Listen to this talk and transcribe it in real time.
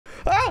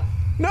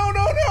No,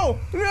 no, no,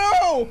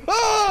 no.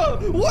 Ah,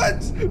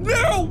 what?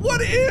 No,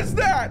 what is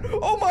that?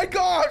 Oh my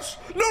gosh.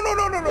 No, no,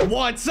 no, no, no.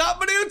 What's up,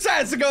 my dudes?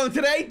 How's it going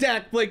today?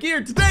 dakblake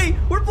here. Today,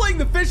 we're playing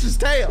The Fish's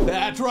Tale.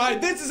 That's right.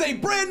 This is a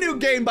brand new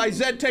game by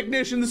Zed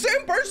Technician, the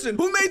same person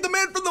who made the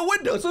Man from the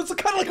Window. So it's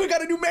kind of like we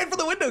got a new Man from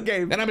the Window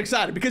game. And I'm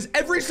excited because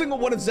every single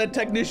one of Zed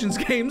Technician's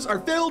games are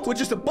filled with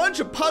just a bunch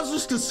of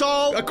puzzles to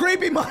solve, a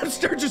creepy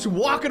monster just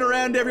walking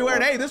around everywhere.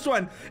 And hey, this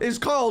one is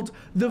called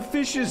The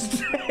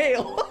Fish's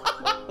Tale.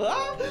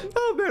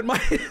 Oh man,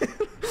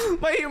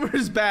 my humor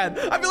is bad.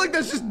 I feel like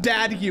that's just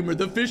dad humor.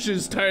 The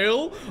Fish's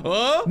Tale.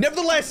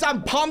 Nevertheless,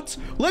 I'm pumped.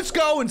 Let's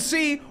go and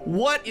see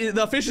what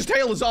The Fish's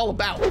Tale is all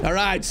about. All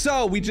right,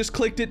 so we just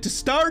clicked it to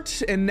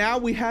start, and now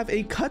we have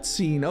a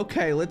cutscene.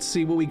 Okay, let's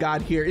see what we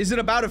got here. Is it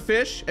about a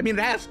fish? I mean,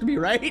 it has to be,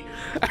 right?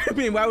 I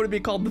mean, why would it be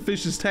called The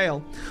Fish's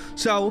Tale?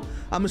 So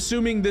I'm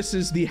assuming this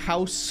is the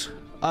house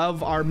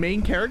of our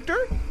main character.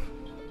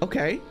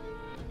 Okay,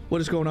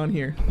 what is going on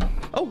here?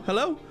 Oh,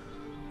 hello.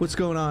 What's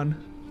going on?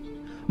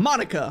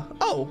 Monica.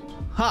 Oh,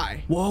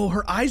 hi. Whoa,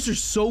 her eyes are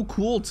so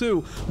cool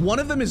too. One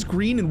of them is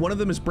green and one of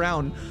them is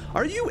brown.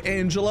 Are you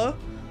Angela?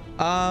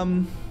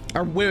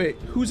 Or wait,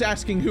 who's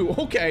asking who?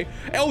 Okay.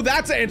 Oh,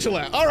 that's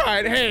Angela. All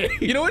right, hey.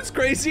 You know what's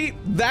crazy?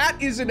 That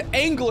is an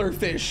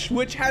anglerfish,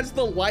 which has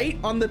the light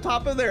on the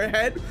top of their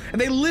head, and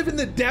they live in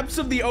the depths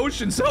of the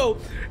ocean. So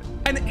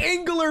an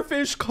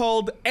anglerfish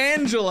called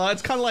Angela.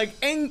 It's kind of like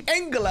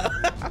Angela.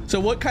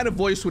 So what kind of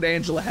voice would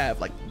Angela have?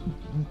 Like,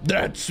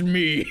 that's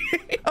me.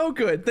 Oh,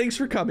 good. Thanks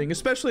for coming,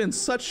 especially on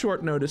such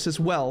short notice as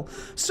well.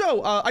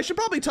 So, I should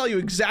probably tell you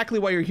exactly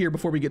why you're here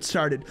before we get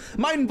started.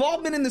 My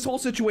involvement in this whole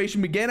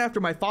situation began after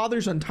my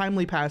father's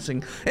untimely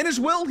passing. In his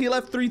will, he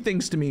left 3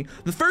 things to me.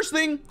 The first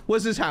thing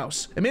was his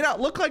house. It may not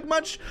look like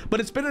much, but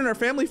it's been in our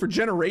family for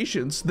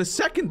generations. The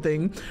second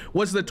thing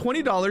was the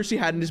 $20 he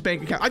had in his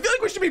bank account. I feel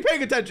like we should be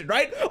paying attention,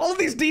 right? All of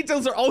these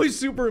details are always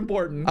super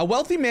important. A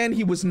wealthy man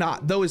he was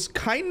not, though his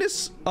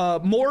kindness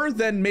more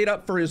than made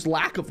up for his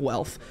lack of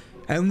wealth.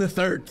 And the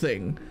third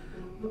thing,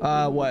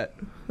 what?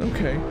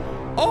 Okay.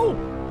 Oh,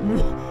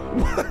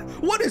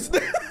 what is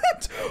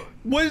that?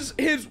 Was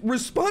his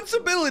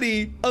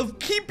responsibility of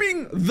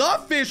keeping the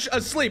fish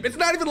asleep. It's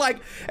not even like,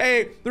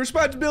 hey, the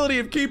responsibility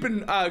of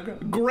keeping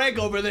Greg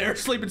over there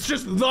asleep. It's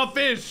just the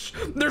fish.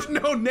 There's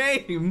no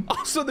name.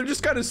 Also, they're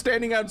just kind of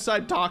standing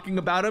outside talking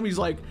about him. He's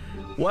like,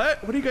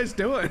 what? What are you guys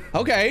doing?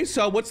 Okay,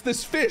 so what's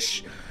this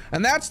fish?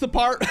 And that's the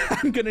part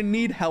I'm gonna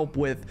need help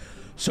with.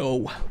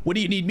 So what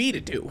do you need me to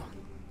do?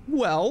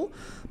 Well,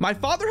 my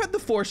father had the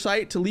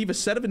foresight to leave a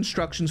set of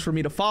instructions for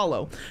me to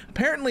follow.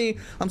 Apparently,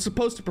 I'm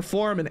supposed to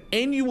perform an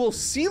annual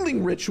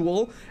sealing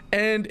ritual,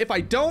 and if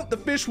I don't, the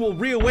fish will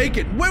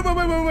reawaken.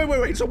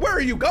 Wait. So where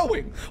are you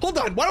going? Hold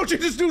on, why don't you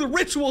just do the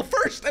ritual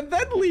first and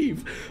then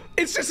leave?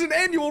 It's just an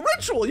annual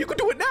ritual. You can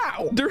do it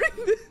now. During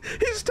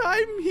his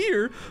time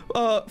here,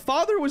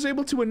 father was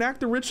able to enact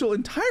the ritual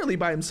entirely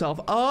by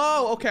himself.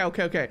 Oh,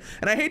 okay.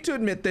 And I hate to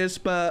admit this,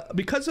 but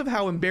because of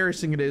how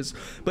embarrassing it is,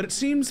 but it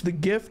seems the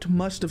gift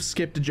must have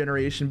skipped a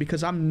generation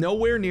because I'm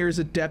nowhere near as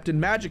adept in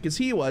magic as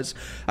he was.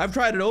 I've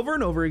tried it over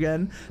and over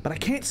again, but I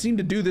can't seem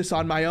to do this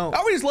on my own. I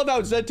always love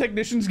how Zed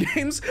Technician's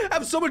games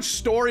have so much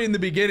story in the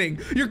beginning.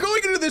 You're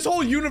going into this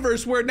whole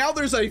universe where now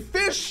there's a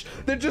fish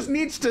that just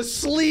needs to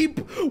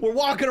sleep. We're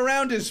walking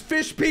around as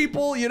fish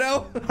people, you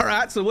know? All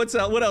right, so what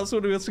else?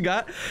 What else we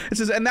got? It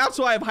says, and that's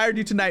why I've hired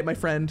you tonight, my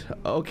friend.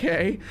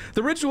 Okay.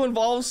 The ritual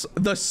involves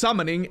the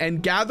summoning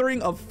and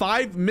gathering of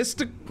 5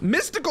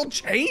 mystical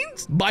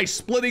chains. By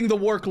splitting the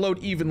workload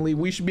evenly,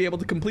 we should be able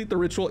to complete the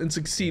ritual and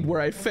succeed where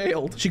I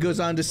failed. She goes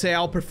on to say,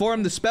 I'll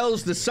perform the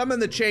spells to summon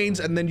the chains,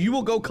 and then you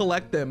will go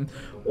collect them.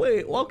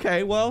 Wait,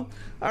 okay, well,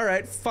 all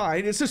right,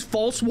 fine. It says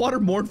false water,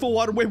 mournful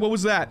water. Wait, what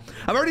was that?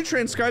 I've already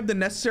transcribed the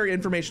necessary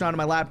information onto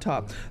my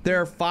laptop. There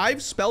are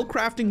 5 spell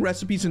crafting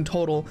recipes in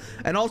total,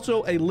 and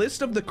also a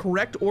list of the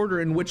correct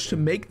order in which to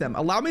make them.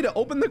 Allow me to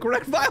open the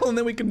correct file, and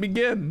then we can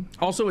begin.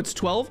 Also, it's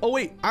 12. Oh,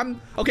 wait, I'm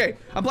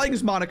playing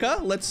as Monica.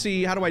 Let's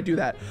see, how do I do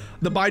that?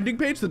 The binding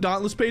page, the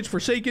dauntless page,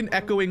 forsaken,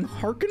 echoing,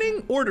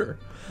 hearkening, order.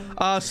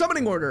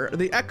 Summoning order,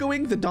 the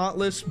echoing, the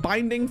dauntless,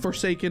 binding,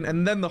 forsaken,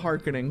 and then the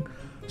hearkening.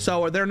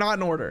 So they're not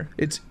in order.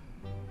 It's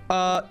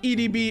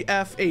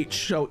EDBFH.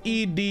 So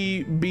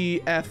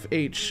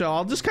EDBFH. So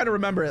I'll just kind of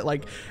remember it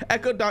like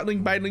echo,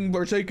 daunting, binding,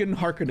 forsaken,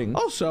 hearkening.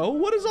 Also,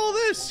 what is all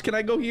this? Can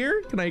I go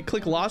here? Can I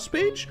click lost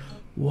page?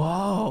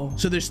 Whoa.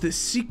 So there's this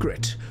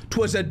secret.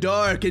 'Twas a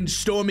dark and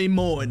stormy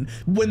morn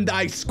when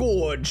thy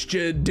scourge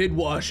did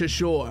wash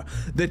ashore.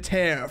 The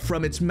tear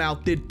from its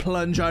mouth did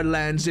plunge our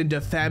lands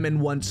into famine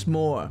once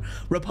more.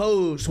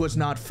 Repose was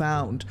not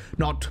found,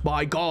 not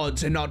by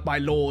gods and not by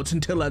lords,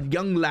 until a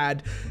young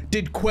lad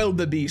did quell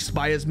the beast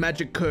by his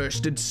magic curse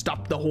did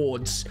stop the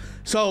hordes.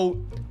 So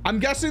I'm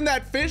guessing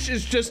that fish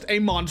is just a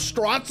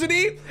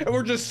monstrosity and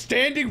we're just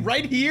standing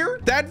right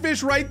here. That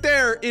fish right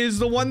there is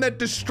the one that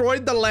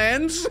destroyed the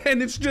lands and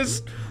and it's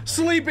just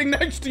sleeping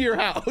next to your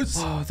house.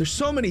 Oh, there's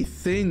so many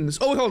things.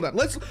 Oh, hold on.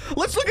 Let's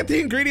look at the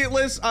ingredient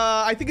list.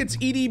 I think it's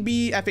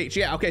EDBFH.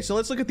 Yeah, okay, so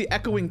let's look at the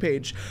echoing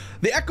page.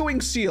 The echoing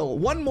seal,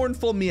 1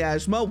 mournful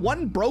miasma,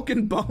 1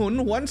 broken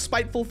bone, 1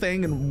 spiteful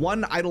thing, and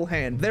 1 idle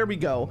hand. There we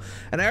go.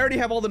 And I already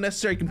have all the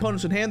necessary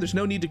components in hand. There's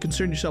no need to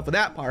concern yourself with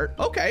that part.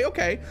 Okay,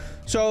 okay.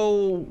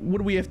 So what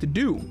do we have to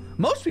do?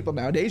 Most people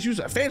nowadays use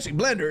a fancy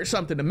blender or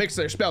something to mix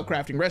their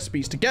spellcrafting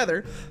recipes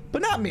together,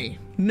 but not me.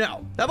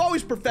 No, I've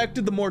always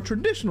perfected the more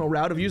traditional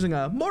route of using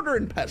a mortar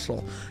and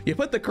pestle. You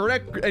put the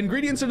correct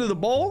ingredients into the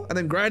bowl and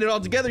then grind it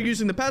all together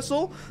using the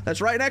pestle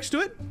that's right next to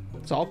it.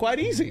 It's all quite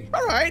easy.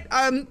 All right,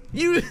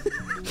 you're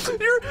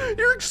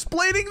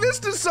explaining this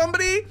to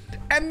somebody,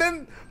 and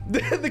then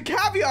the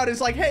caveat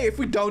is like, hey, if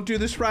we don't do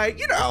this right,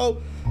 you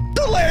know,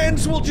 the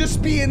lands will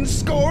just be in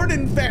scorn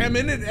and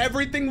famine and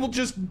everything will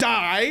just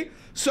die.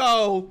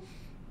 So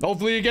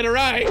hopefully you get it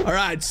right. All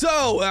right,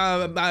 so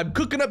I'm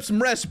cooking up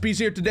some recipes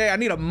here today. I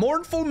need a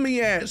mournful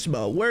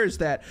miasma. Where is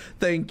that?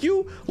 Thank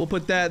you. We'll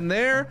put that in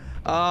there.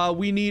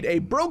 We need a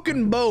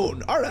broken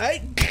bone. All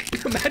right.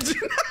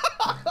 Imagine.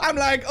 I'm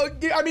like,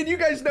 okay, I mean, you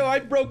guys know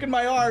I've broken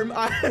my arm.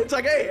 It's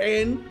like,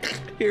 hey, and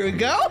here we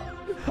go.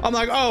 I'm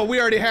like, oh,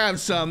 we already have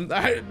some.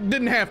 I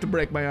didn't have to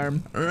break my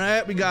arm. All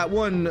right, we got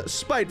 1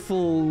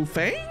 spiteful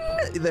fang.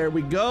 There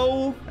we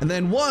go. And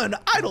then 1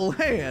 idle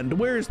hand.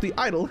 Where's the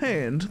idle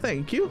hand?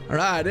 Thank you. All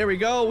right, there we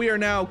go. We are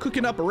now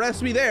cooking up a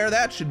recipe there.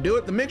 That should do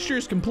it. The mixture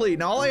is complete.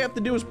 Now all I have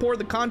to do is pour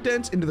the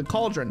contents into the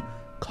cauldron.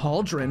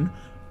 Cauldron?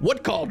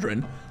 What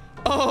cauldron?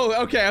 Oh,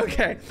 okay,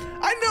 okay.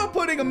 I know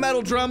putting a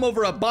metal drum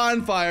over a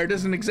bonfire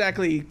doesn't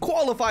exactly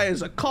qualify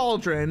as a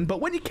cauldron, but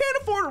when you can't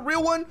afford a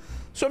real one,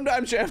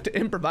 sometimes you have to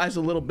improvise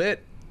a little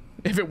bit.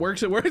 If it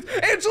works, it works.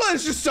 Angela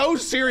is just so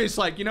serious,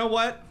 like, you know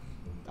what?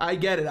 I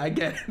get it, I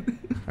get it.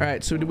 All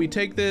right, so do we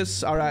take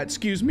this? All right,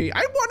 excuse me.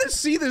 I want to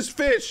see this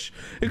fish.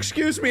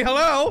 Excuse me,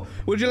 hello?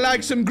 Would you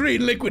like some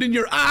green liquid in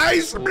your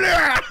eyes?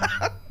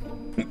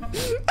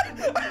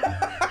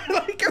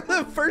 Like,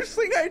 the first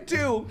thing I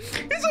do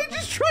is I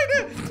just try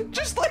to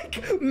just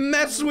like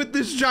mess with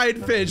this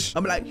giant fish.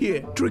 I'm like,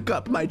 here, drink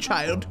up, my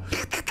child.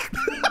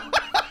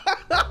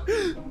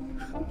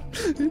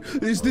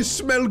 Does this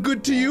smell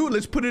good to you?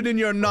 Let's put it in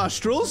your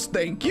nostrils.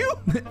 Thank you.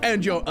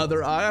 And your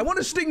other eye. I want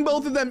to sting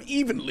both of them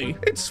evenly.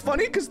 It's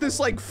funny because this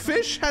like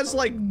fish has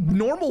like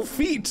normal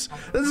feet.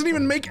 That doesn't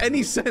even make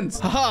any sense.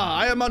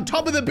 Haha, I am on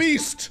top of the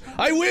beast.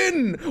 I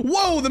win.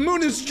 Whoa, the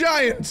moon is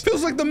giant.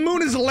 Feels like the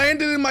moon has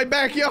landed in my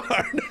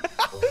backyard.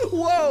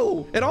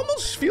 Whoa. It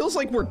almost feels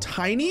like we're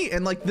tiny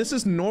and like this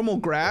is normal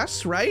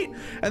grass, right?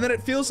 And then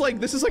it feels like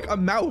this is like a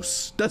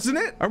mouse, doesn't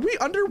it? Are we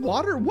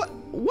underwater?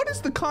 What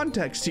is the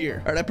context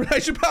here? All right, I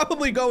should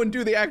probably go and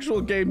do the actual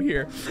game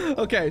here.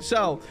 Okay,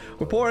 so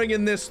we're pouring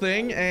in this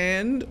thing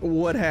and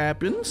what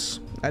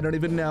happens? I don't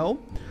even know.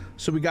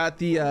 So we got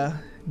the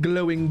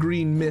glowing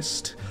green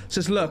mist. It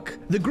says, look,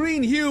 the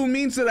green hue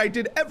means that I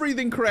did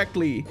everything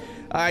correctly.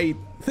 I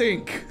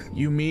think.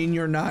 You mean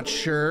you're not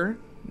sure?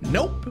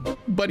 Nope.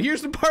 But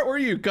here's the part where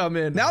you come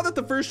in. Now that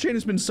the first chain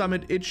has been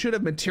summoned, it should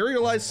have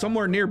materialized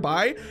somewhere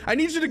nearby. I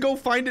need you to go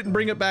find it and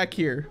bring it back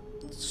here.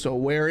 So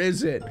where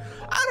is it?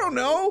 I don't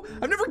know.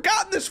 I've never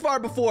gotten this far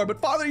before,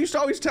 but Father used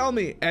to always tell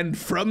me, and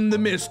from the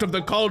mist of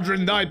the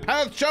cauldron, thy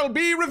path shall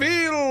be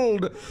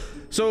revealed.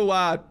 So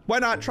why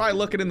not try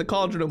looking in the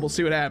cauldron and we'll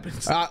see what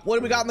happens. What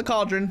do we got in the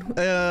cauldron?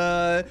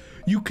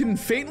 You can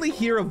faintly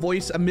hear a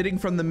voice emitting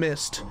from the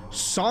mist.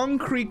 Song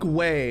Creek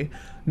Way,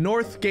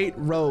 Northgate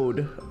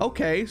Road.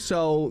 Okay,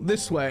 so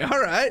this way.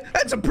 All right,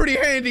 that's a pretty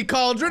handy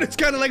cauldron. It's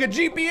kind of like a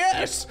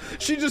GPS.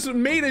 She just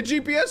made a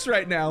GPS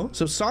right now.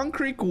 So Song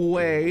Creek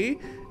Way,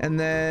 and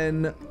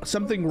then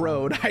something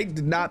road. I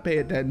did not pay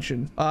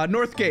attention.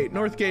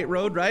 Northgate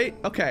Road, right?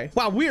 Okay.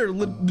 Wow, we are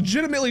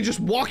legitimately just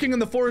walking in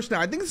the forest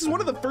now. I think this is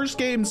one of the first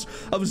games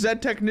of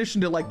Zed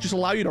Technician to like just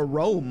allow you to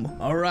roam.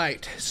 All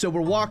right, so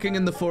we're walking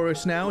in the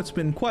forest now. It's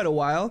been quite a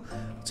while.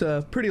 It's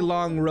a pretty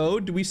long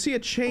road. Do we see a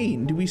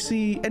chain? Do we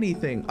see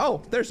anything?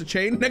 Oh, there's a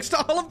chain next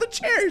to all of the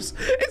chairs.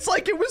 It's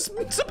like it was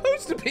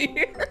supposed to be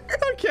here.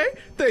 Okay,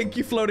 thank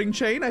you, floating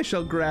chain. I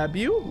shall grab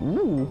you.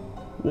 Ooh,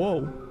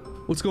 whoa,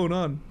 what's going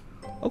on?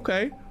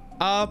 Okay,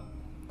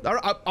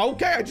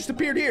 okay, I just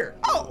appeared here.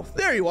 Oh,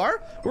 there you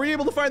are. Were you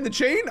able to find the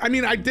chain? I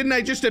mean, didn't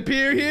I just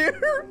appear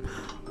here?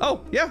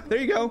 Oh, yeah, there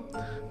you go.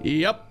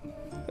 Yep.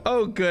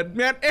 Oh, good,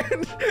 man.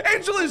 And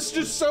Angela's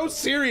just so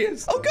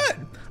serious. Oh,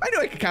 good. I knew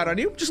I could count on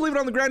you. Just leave it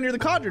on the ground near the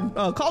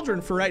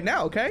cauldron for right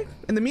now, okay?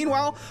 In the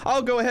meanwhile,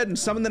 I'll go ahead and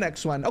summon the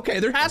next one. Okay,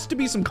 there has to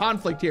be some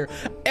conflict here.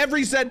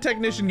 Every Zed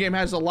Technician game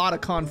has a lot of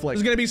conflict.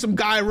 There's gonna be some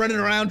guy running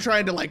around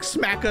trying to like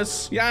smack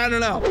us. Yeah, I don't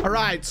know. All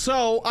right,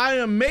 so I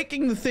am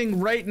making the thing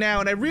right now,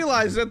 and I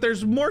realize that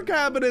there's more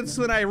cabinets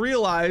than I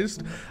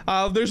realized.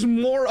 There's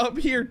more up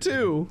here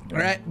too. All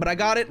right, but I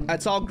got it.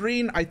 It's all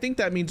green. I think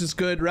that means it's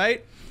good,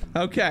 right?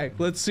 Okay,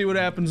 let's see what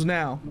happens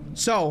now.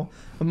 So,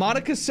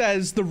 Monica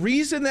says the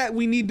reason that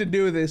we need to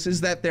do this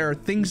is that there are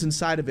things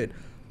inside of it.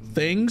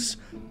 Things?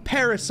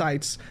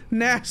 Parasites.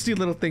 Nasty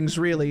little things,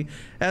 really.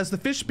 As the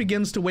fish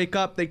begins to wake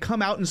up, they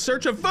come out in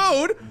search of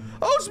food.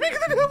 Oh, speak of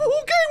the devil.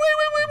 Okay,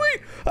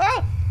 wait.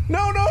 Ah! No.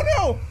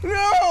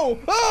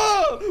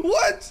 Ah!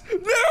 What?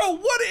 No,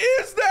 what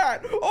is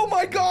that? Oh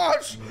my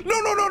gosh. No.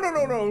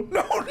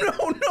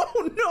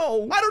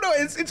 I don't know.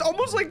 It's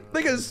almost like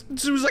a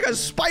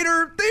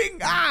spider thing.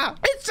 Ah!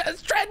 It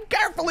says tread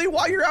carefully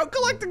while you're out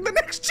collecting the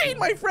next chain,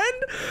 my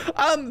friend.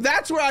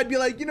 That's where I'd be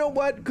like, you know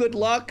what? Good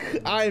luck.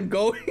 I am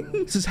going.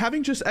 It says,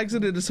 having just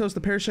exited a house,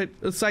 the parasite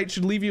site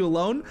should leave you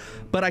alone,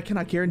 but I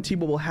cannot guarantee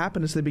what will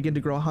happen as they begin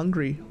to grow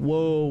hungry.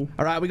 Whoa.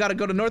 All right, we got to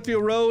go to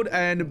Northview Road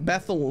and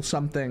Bethel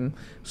something.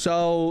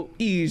 So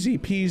easy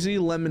peasy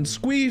lemon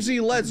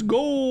squeezy, let's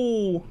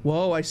go.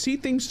 Whoa, I see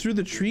things through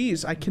the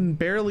trees. I can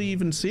barely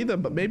even see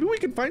them, but maybe we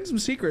can find some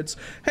secrets.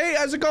 Hey,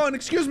 how's it going?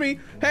 Excuse me.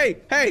 Hey,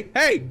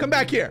 come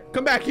back here.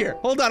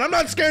 Hold on, I'm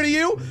not scared of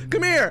you.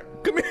 Come here.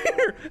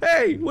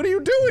 Hey, what are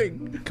you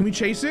doing? Can we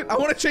chase it? I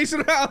want to chase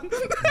it around.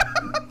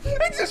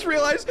 I just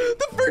realized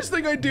the first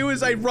thing I do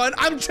is I run.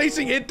 I'm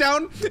chasing it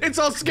down. It's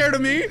all scared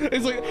of me.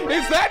 It's like,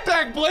 it's that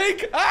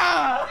dakblake.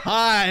 Ah!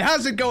 Hi,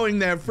 how's it going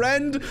there,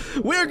 friend?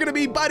 We're gonna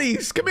be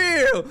buddies. Come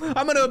here.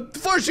 I'm gonna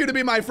force you to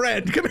be my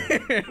friend. Come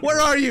here. Where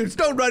are you?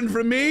 Don't run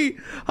from me.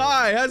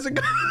 Hi, how's it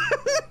going?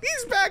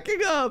 He's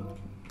backing up.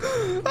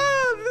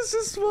 Ah, this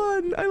is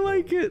fun. I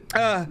like it.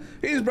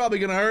 He's probably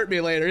gonna hurt me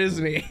later,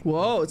 isn't he?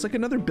 Whoa, it's like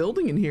another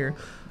building in here.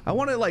 I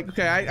want to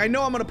okay, I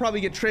know I'm gonna probably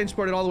get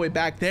transported all the way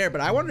back there,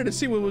 but I wanted to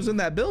see what was in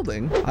that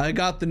building. I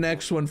got the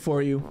next one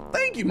for you.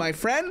 Thank you, my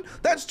friend.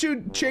 That's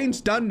 2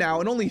 chains done now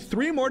and only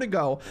 3 more to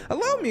go.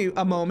 Allow me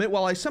a moment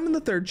while I summon the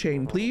 3rd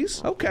chain,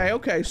 please.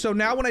 Okay. So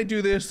now when I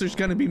do this, there's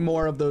gonna be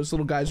more of those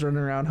little guys running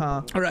around,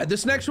 huh? All right,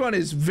 this next one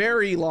is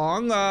very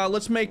long.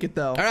 Let's make it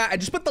though. All right, I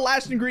just put the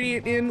last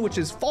ingredient in, which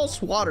is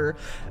false water,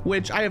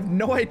 which I have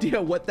no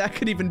idea what that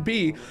could even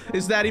be.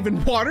 Is that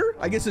even water?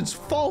 I guess it's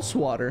false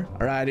water.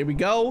 All right, here we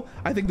go.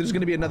 I think there's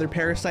gonna be another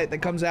parasite that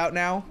comes out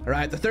now. All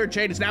right, the 3rd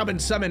chain has now been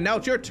summoned. Now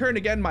it's your turn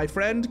again, my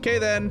friend. Okay,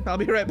 then I'll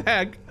be right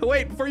back.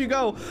 Wait, before you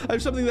go, I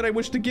have something that I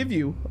wish to give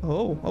you.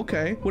 Oh,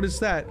 okay. What is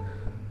that?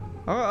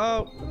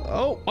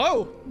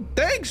 Oh,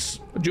 thanks.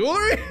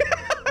 Jewelry?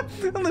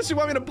 Unless you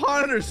want me to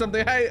pawn it or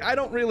something. I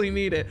don't really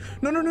need it.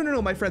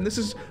 No, my friend. This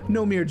is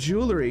no mere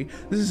jewelry.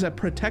 This is a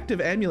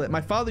protective amulet.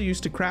 My father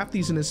used to craft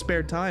these in his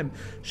spare time.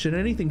 Should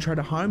anything try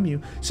to harm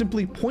you,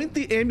 simply point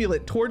the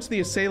amulet towards the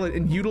assailant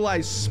and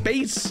utilize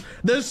space.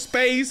 The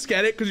space,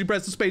 get it? Because you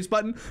press the space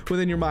button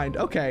within your mind.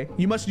 Okay.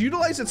 You must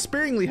utilize it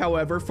sparingly,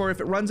 however, for if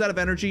it runs out of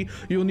energy,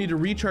 you will need to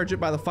recharge it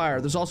by the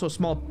fire. There's also a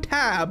small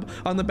tab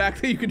on the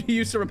back that you can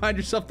use to remind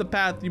yourself the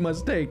path you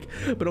must take,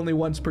 but only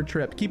once per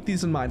trip. Keep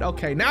these in mind.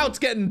 Okay, now it's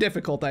getting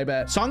difficult, I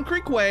bet. Song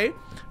Creek Way,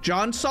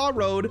 John Saw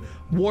Road,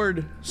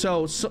 Ward.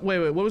 So wait,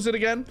 what was it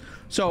again?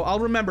 So I'll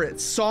remember it.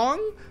 Song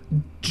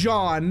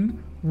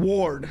John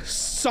Ward.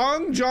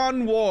 Song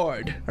John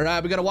Ward. All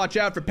right, we gotta watch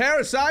out for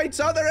parasites.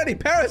 Are there any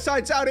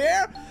parasites out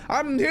here?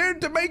 I'm here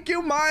to make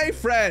you my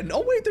friend.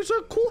 Oh wait, there's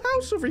a cool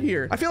house over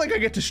here. I feel like I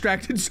get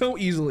distracted so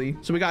easily.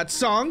 So we got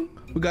Song,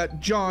 we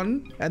got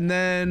John, and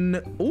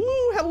then,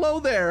 ooh, hello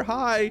there.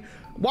 Hi.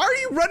 Why are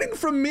you running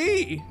from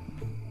me?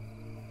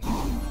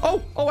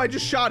 Oh, I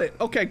just shot it.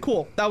 Okay,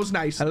 cool. That was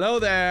nice. Hello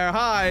there.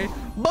 Hi.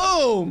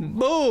 Boom,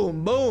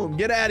 boom, boom.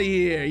 Get out of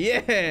here.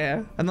 Yeah.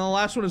 And then the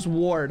last one is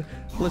Ward.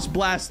 Let's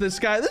blast this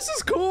guy. This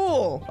is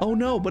cool. Oh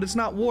no, but it's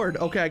not Ward.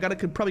 Okay, I gotta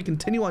probably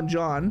continue on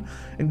John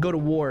and go to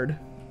Ward.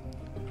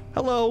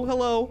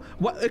 Hello.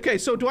 What? Okay,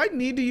 so do I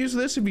need to use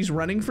this if he's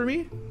running for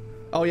me?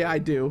 Oh yeah, I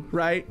do.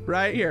 Right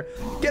here.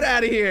 Get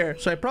out of here.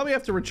 So I probably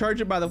have to recharge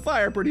it by the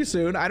fire pretty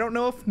soon. I don't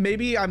know if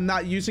maybe I'm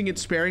not using it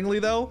sparingly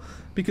though,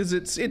 because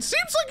it seems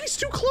like he's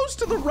too close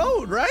to the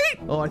road, right?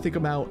 Oh, I think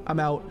I'm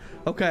out.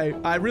 Okay,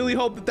 I really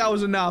hope that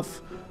was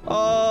enough.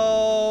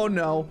 Oh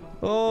no.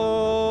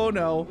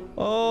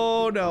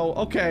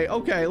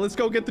 Okay, let's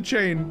go get the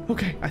chain.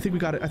 Okay, I think we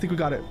got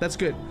it. That's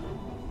good.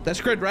 That's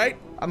good, right?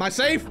 Am I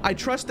safe? I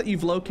trust that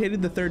you've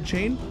located the 3rd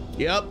chain.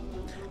 Yep.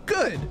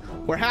 Good.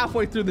 We're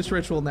halfway through this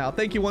ritual now.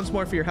 Thank you once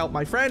more for your help,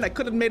 my friend. I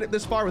couldn't have made it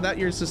this far without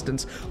your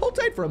assistance. Hold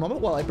tight for a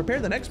moment while I prepare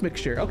the next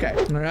mixture. Okay.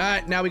 All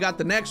right. Now we got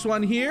the next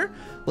one here.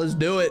 Let's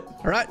do it.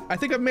 All right. I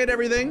think I've made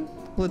everything.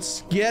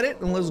 Let's get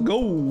it and let's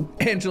go.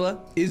 Angela,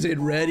 is it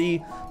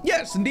ready?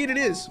 Yes, indeed it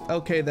is.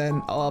 Okay,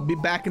 then I'll be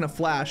back in a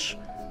flash.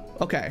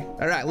 Okay.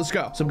 All right. Let's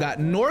go. So I've got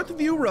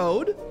Northview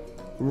Road,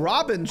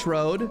 Robbins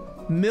Road,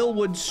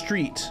 Millwood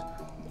Street.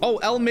 Oh,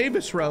 El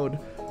Mavis Road.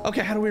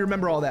 Okay. How do we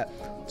remember all that?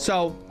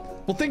 So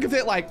we'll think of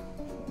it like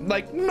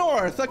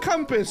north, a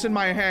compass in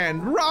my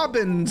hand,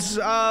 Robbins,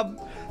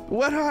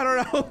 what, I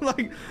don't know,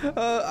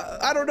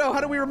 I don't know,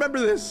 how do we remember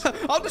this?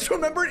 I'll just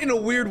remember it in a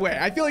weird way.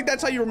 I feel like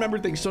that's how you remember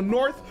things. So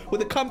north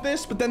with a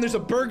compass, but then there's a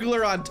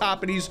burglar on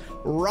top and he's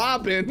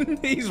robbing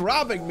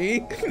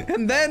me.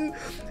 And then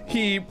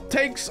he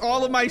takes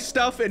all of my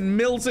stuff and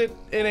mills it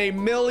in a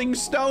milling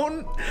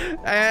stone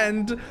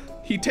and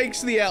he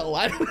takes the L.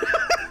 I don't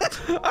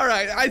know. All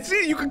right, I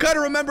see. You can kind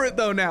of remember it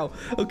though now.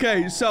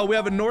 Okay, so we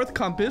have a north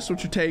compass,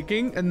 which we're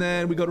taking, and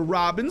then we go to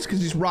Robbins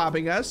because he's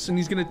robbing us, and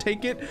he's gonna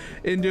take it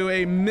into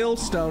a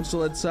millstone. So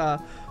let's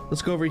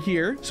Let's go over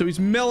here. So he's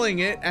milling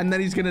it, and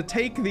then he's gonna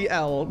take the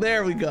L.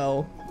 There we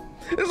go.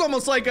 It's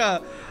almost like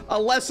a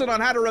lesson on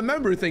how to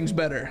remember things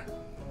better.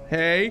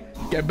 Hey,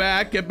 get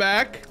back, get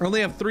back. I only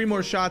have 3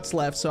 more shots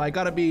left, so I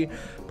gotta be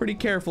pretty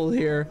careful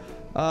here.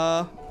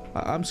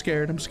 I'm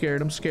scared, I'm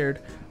scared, I'm scared.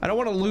 I don't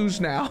want to lose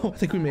now. I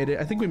think we made it.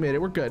 I think we made it.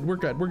 We're good. We're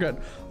good. We're good.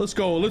 Let's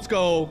go. Let's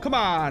go. Come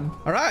on.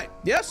 All right.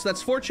 Yes,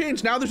 that's 4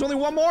 chains. Now there's only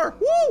 1 more.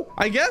 Woo!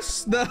 I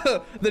guess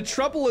the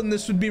trouble in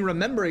this would be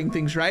remembering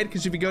things, right?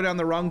 Because if you go down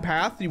the wrong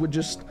path, you would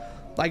just,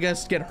 I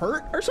guess, get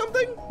hurt or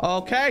something.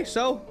 Okay,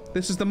 so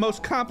this is the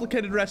most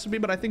complicated recipe,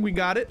 but I think we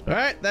got it. All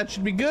right, that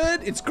should be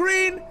good. It's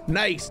green.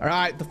 Nice. All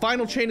right, the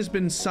final chain has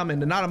been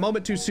summoned, and not a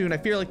moment too soon. I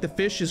feel like the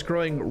fish is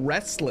growing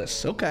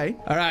restless. Okay.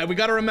 All right, we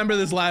got to remember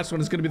this last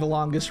one is going to be the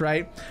longest,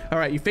 right? All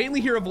right, you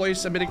faintly hear a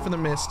voice emitting from the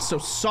mist. So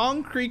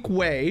Song Creek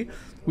Way.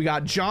 We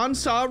got John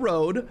Saw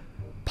Road,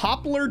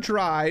 Poplar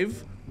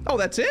Drive. Oh,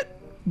 that's it?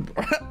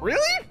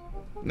 Really?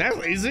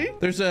 That's easy.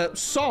 There's a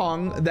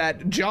song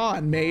that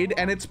John made,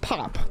 and it's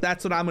pop.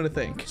 That's what I'm gonna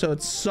think. So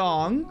it's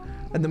song,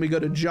 and then we go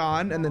to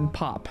John, and then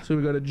pop. So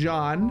we go to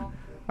John.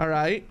 All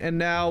right, and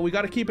now we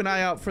got to keep an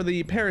eye out for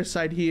the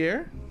parasite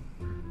here.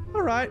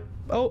 All right.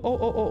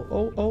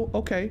 Oh,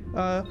 okay.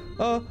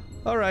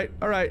 All right.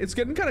 It's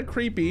getting kind of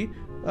creepy.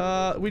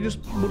 We'll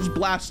just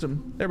blast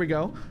him. There we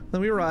go.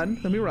 Then we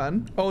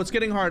run. Oh, it's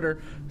getting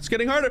harder. It's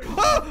getting harder.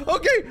 Oh,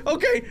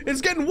 okay.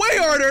 It's getting way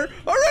harder.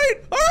 All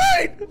right.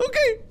 Okay.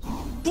 Okay.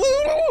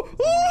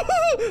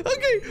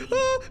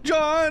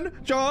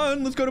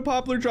 John, let's go to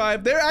Poplar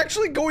Drive. They're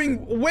actually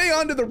going way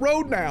onto the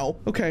road now.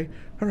 Okay.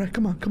 All right,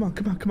 come on.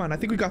 I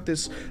think we got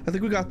this.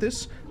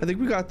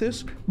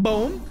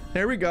 Boom.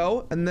 There we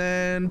go. And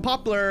then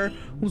Poplar.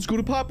 Let's go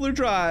to Poplar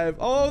Drive.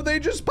 Oh, they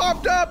just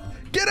popped up.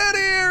 Get out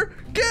of here.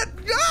 Get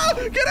out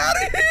of here.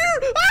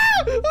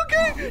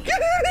 Okay.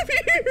 Get out of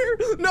here.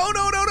 No.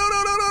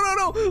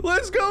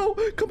 Let's go.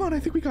 Come on. I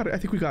think we got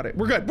it.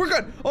 We're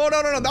good. Oh,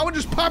 no. That one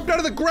just popped out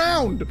of the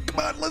ground.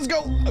 Come on. Let's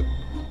go.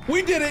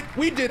 We did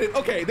it.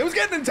 Okay. That was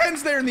getting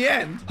intense there in the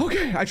end.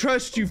 Okay. I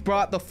trust you've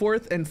brought the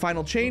 4th and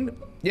final chain.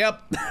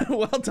 Yep.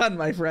 Well done,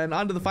 my friend.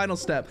 On to the final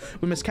step.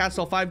 We must cast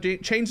all 5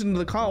 chains into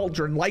the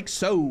cauldron like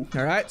so.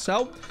 All right.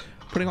 So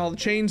putting all the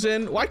chains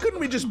in. Why couldn't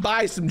we just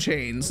buy some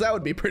chains? That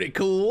would be pretty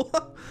cool.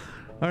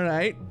 All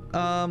right.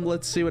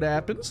 Let's see what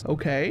happens.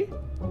 Okay.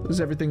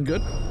 Is everything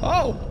good?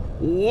 Oh,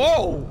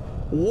 whoa.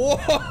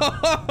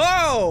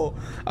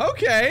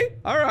 Okay.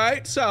 All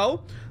right.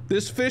 So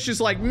this fish is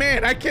like,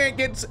 man, I can't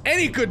get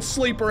any good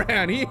sleep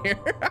around here.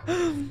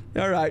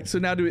 All right. So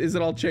now is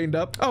it all chained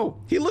up? Oh,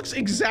 he looks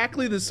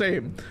exactly the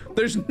same.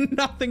 There's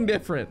nothing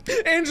different.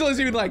 Angela's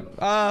even like,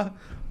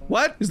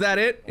 what? Is that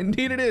it?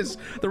 Indeed it is.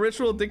 The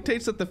ritual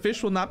dictates that the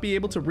fish will not be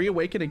able to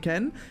reawaken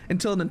again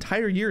until an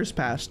entire year has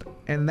passed,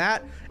 and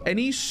that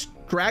any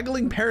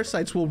straggling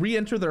parasites will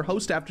re-enter their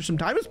host after some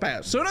time has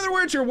passed. So in other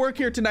words, your work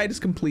here tonight is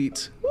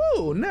complete.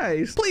 Ooh,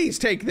 nice. Please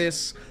take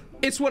this.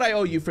 It's what I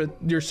owe you for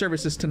your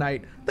services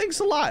tonight. Thanks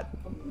a lot.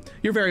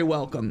 You're very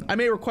welcome. I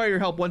may require your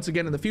help once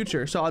again in the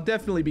future, so I'll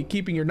definitely be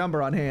keeping your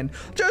number on hand,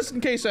 just in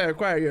case I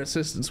require your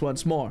assistance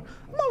once more.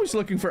 I'm always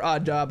looking for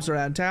odd jobs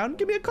around town.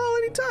 Give me a call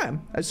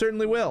anytime. I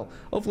certainly will.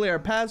 Hopefully our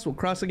paths will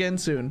cross again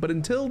soon, but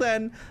until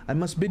then, I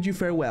must bid you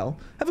farewell.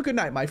 Have a good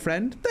night, my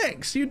friend.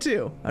 Thanks, you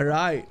too. All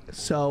right,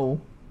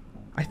 so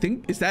I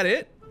think, is that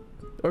it?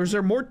 Or is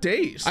there more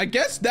days? I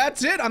guess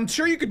that's it. I'm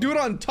sure you could do it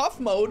on tough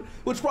mode,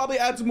 which probably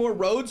adds more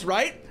roads,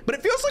 right? But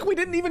it feels like we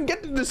didn't even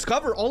get to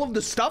discover all of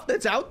the stuff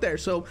that's out there.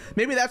 So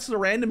maybe that's the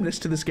randomness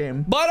to this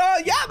game. But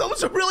yeah, that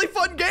was a really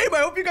fun game. I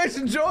hope you guys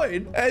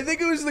enjoyed. I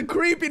think it was the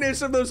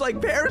creepiness of those like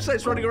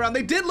parasites running around.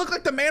 They did look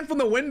like the man from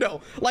the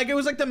window. Like it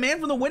was like the man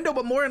from the window,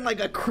 but more in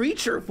like a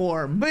creature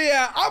form. But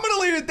yeah, I'm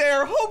gonna leave it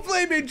there. Hopefully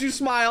I made you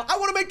smile. I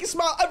want to make you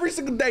smile every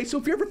single day. So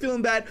if you're ever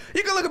feeling bad,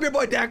 you can look up your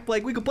boy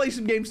dakblake. We can play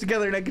some games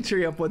together and I can cheer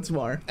you up once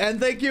more. And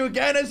thank you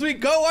again as we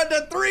go on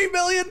to 3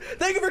 million.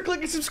 Thank you for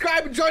clicking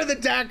subscribe and joining the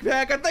Dak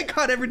Pack. I thank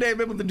God every day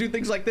I'm able to do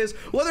things like this,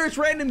 whether it's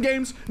random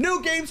games,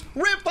 new games,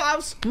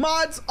 rip-offs,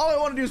 mods. All I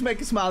want to do is make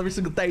you smile every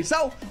single day.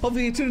 So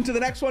hopefully you tune into the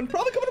next one,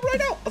 probably coming up right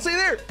now. I'll see you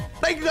there.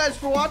 Thank you guys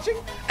for watching,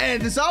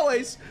 and as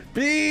always,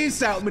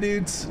 peace out, my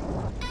dudes.